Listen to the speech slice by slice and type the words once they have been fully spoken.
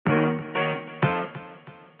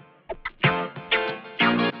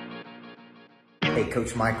Hey,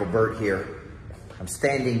 Coach Micheal, Burt here. I'm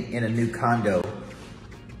standing in a new condo,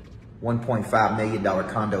 $1.5 million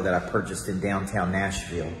condo that I purchased in downtown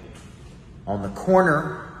Nashville. On the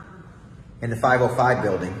corner in the 505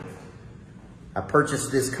 building, I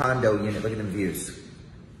purchased this condo unit. Look at them views.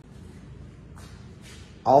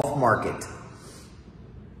 Off market.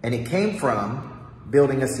 And it came from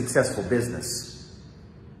building a successful business.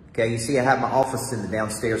 Okay, you see I have my office in the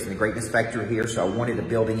downstairs in the Greatness Factory here, so I wanted a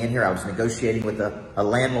building in here. I was negotiating with a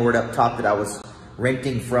landlord up top that I was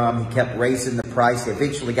renting from. He kept raising the price. They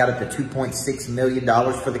eventually got it to $2.6 million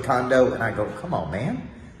for the condo. And I go, come on, man.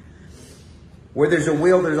 Where there's a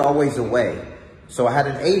will, there's always a way. So I had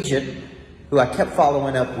an agent who I kept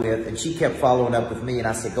following up with, and she kept following up with me. And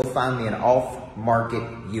I said, go find me an off-market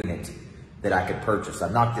unit that I could purchase. I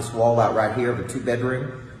knocked this wall out right here of a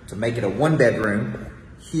 2-bedroom to make it a 1-bedroom.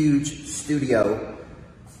 Huge studio.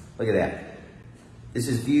 Look at that. This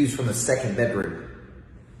is views from the 2nd bedroom.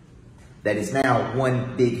 That is now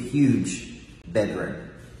one big, huge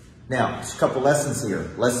bedroom. Now, just a couple lessons here.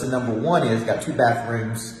 Lesson number 1 is, got 2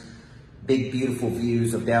 bathrooms, big, beautiful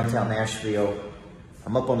views of downtown Nashville.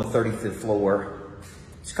 I'm up on the 35th floor.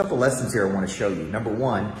 Just a couple lessons here I want to show you. Number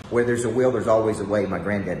 1, where there's a will, there's always a way. My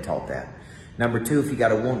granddad taught that. Number 2, if you got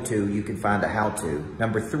to want to, you can find a how to.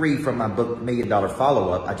 Number 3, from my book, $1 Million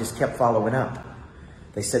Follow-Up, I just kept following up.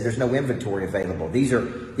 They said there's no inventory available. These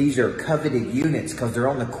are coveted units because they're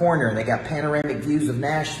on the corner and they got panoramic views of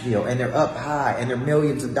Nashville and they're up high and they're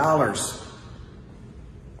millions of dollars.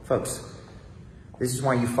 Folks, this is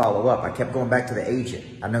why you follow up. I kept going back to the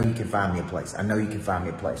agent. I know you can find me a place. I know you can find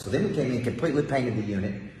me a place. So then we came in, completely painted the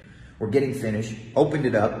unit. We're getting finished, opened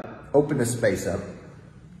it up, opened the space up.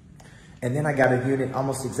 And then I got a unit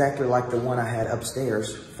almost exactly like the one I had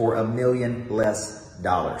upstairs for $1 million less.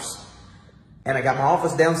 And I got my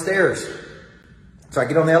office downstairs. So I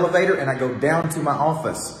get on the elevator and I go down to my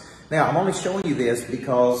office. Now, I'm only showing you this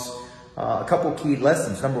because a couple key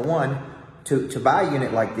lessons. Number 1, to buy a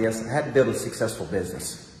unit like this, I had to build a successful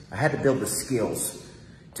business. I had to build the skills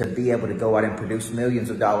to be able to go out and produce millions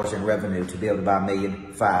of dollars in revenue to be able to buy a $1.5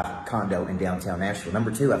 million condo in downtown Nashville. Number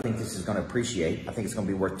 2, I think this is going to appreciate. I think it's going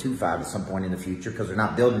to be worth $2.5 at some point in the future because they're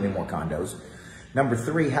not building any more condos. Number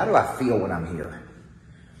 3, how do I feel when I'm here?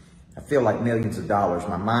 I feel like millions of dollars.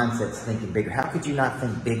 My mindset's thinking bigger. How could you not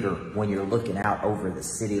think bigger when you're looking out over the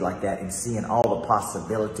city like that and seeing all the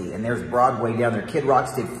possibility? And there's Broadway down there. Kid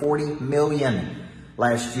Rock's did $40 million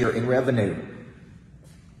last year in revenue.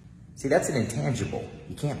 See, that's an intangible.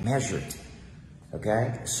 You can't measure it,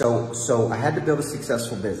 okay? So I had to build a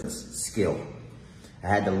successful business skill. I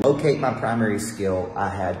had to locate my primary skill. I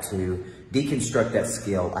had to deconstruct that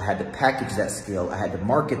skill. I had to package that skill. I had to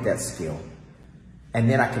market that skill. And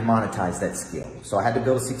then I can monetize that skill. So I had to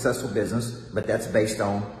build a successful business, but that's based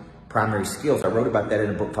on primary skills. I wrote about that in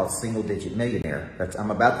a book called Single Digit Millionaire. I'm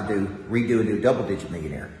about to redo a new Double Digit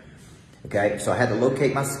Millionaire. Okay, so I had to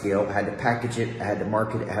locate my skill, I had to package it, I had to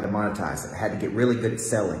market it, I had to monetize it. I had to get really good at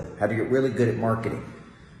selling, I had to get really good at marketing.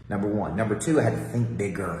 Number 1. Number 2, I had to think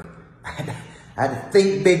bigger. I had to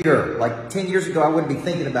think bigger. Like 10 years ago, I wouldn't be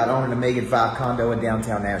thinking about owning a $1.5 million condo in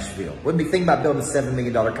downtown Nashville. Wouldn't be thinking about building a $7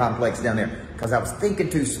 million complex down there because I was thinking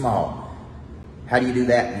too small. How do you do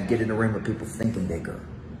that? You get in a room with people thinking bigger.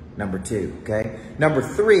 Number 2, okay? Number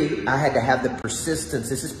 3, I had to have the persistence.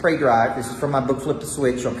 This is Pray Drive. This is from my book, Flip the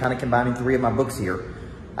Switch. So I'm kind of combining 3 of my books here.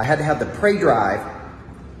 I had to have the Pray Drive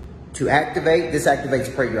to activate. This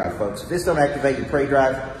activates Pray Drive, folks. If this don't activate your Pray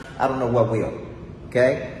Drive, I don't know what will,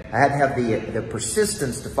 okay? I had to have the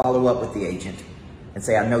persistence to follow up with the agent and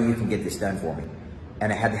say, I know you can get this done for me.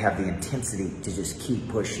 And I had to have the intensity to just keep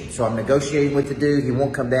pushing. So I'm negotiating with the dude. He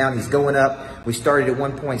won't come down. He's going up. We started at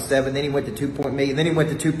 1.7. Then he went to 2 million. Then he went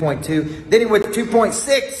to 2.2. Then he went to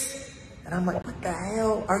 2.6. And I'm like, what the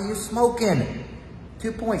hell are you smoking?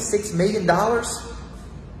 $2.6 million?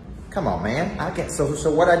 Come on, man. I can't.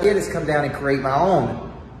 So what I did is come down and create my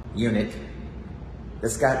own unit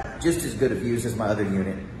that's got just as good of views as my other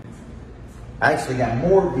unit. I actually got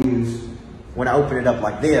more views when I open it up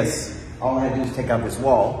like this. All I had to do is take out this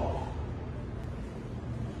wall.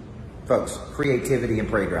 Folks, creativity and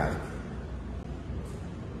Pray Drive.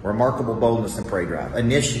 Remarkable boldness and Pray Drive.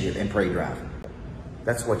 Initiative and Pray Drive.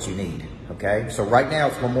 That's what you need, okay? So right now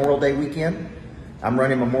it's Memorial Day weekend. I'm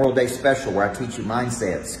running Memorial Day special where I teach you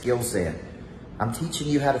mindset, skill set. I'm teaching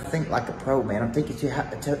you how to think like a pro, man.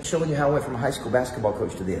 I'm showing you how I went from a high school basketball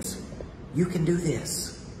coach to this. You can do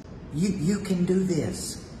this. You can do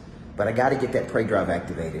this. But I got to get that Pray Drive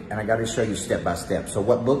activated, and I got to show you step by step. So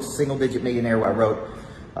what books? Single Digit Millionaire, I wrote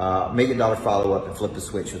 $1 Million Follow-Up, and Flip the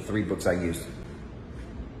Switch are 3 books I used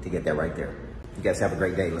to get that right there. You guys have a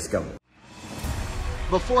great day. Let's go.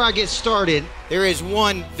 Before I get started, there is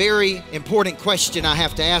one very important question I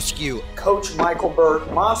have to ask you. Coach Micheal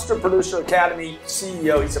Burt, Monster Producer Academy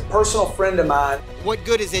CEO. He's a personal friend of mine. What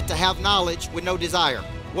good is it to have knowledge with no desire?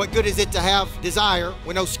 What good is it to have desire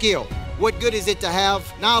with no skill? What good is it to have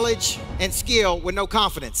knowledge and skill with no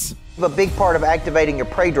confidence? A big part of activating your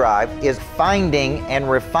prey drive is finding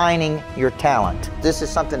and refining your talent. This is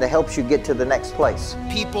something that helps you get to the next place.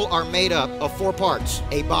 People are made up of 4 parts: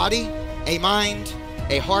 a body, a mind,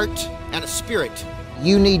 a heart, and a spirit.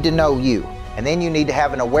 You need to know you, and then you need to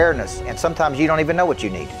have an awareness, and sometimes you don't even know what you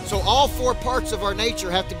need. So all 4 parts of our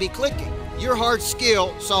nature have to be clicking. Your hard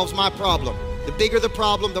skill solves my problem. The bigger the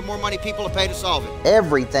problem, the more money people will pay to solve it.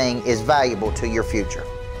 Everything is valuable to your future.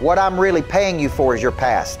 What I'm really paying you for is your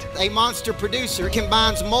past. A monster producer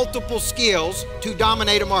combines multiple skills to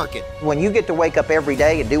dominate a market. When you get to wake up every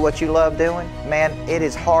day and do what you love doing, man, it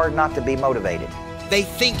is hard not to be motivated. They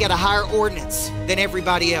think at a higher ordinance than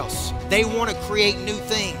everybody else. They want to create new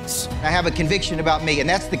things. I have a conviction about me, and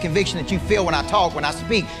that's the conviction that you feel when I talk, when I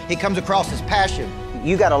speak. It comes across as passion.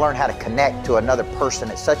 You got to learn how to connect to another person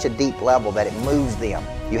at such a deep level that it moves them.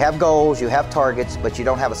 You have goals, you have targets, but you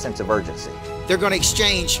don't have a sense of urgency. They're going to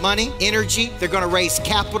exchange money, energy, they're going to raise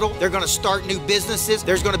capital, they're going to start new businesses,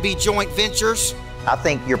 there's going to be joint ventures. I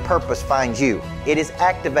think your purpose finds you. It is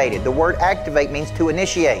activated. The word activate means to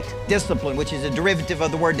initiate. Discipline, which is a derivative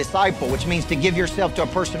of the word disciple, which means to give yourself to a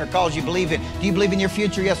person or cause you believe in. Do you believe in your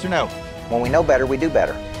future, yes or no? When we know better, we do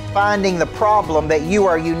better. Finding the problem that you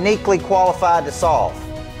are uniquely qualified to solve,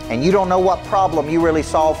 and you don't know what problem you really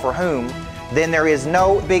solve for whom, then there is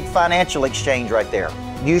no big financial exchange right there.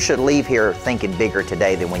 You should leave here thinking bigger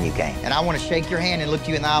today than when you came. And I want to shake your hand and look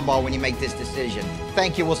you in the eyeball when you make this decision.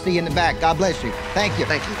 Thank you. We'll see you in the back. God bless you. Thank you.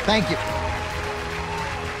 Thank you. Thank you.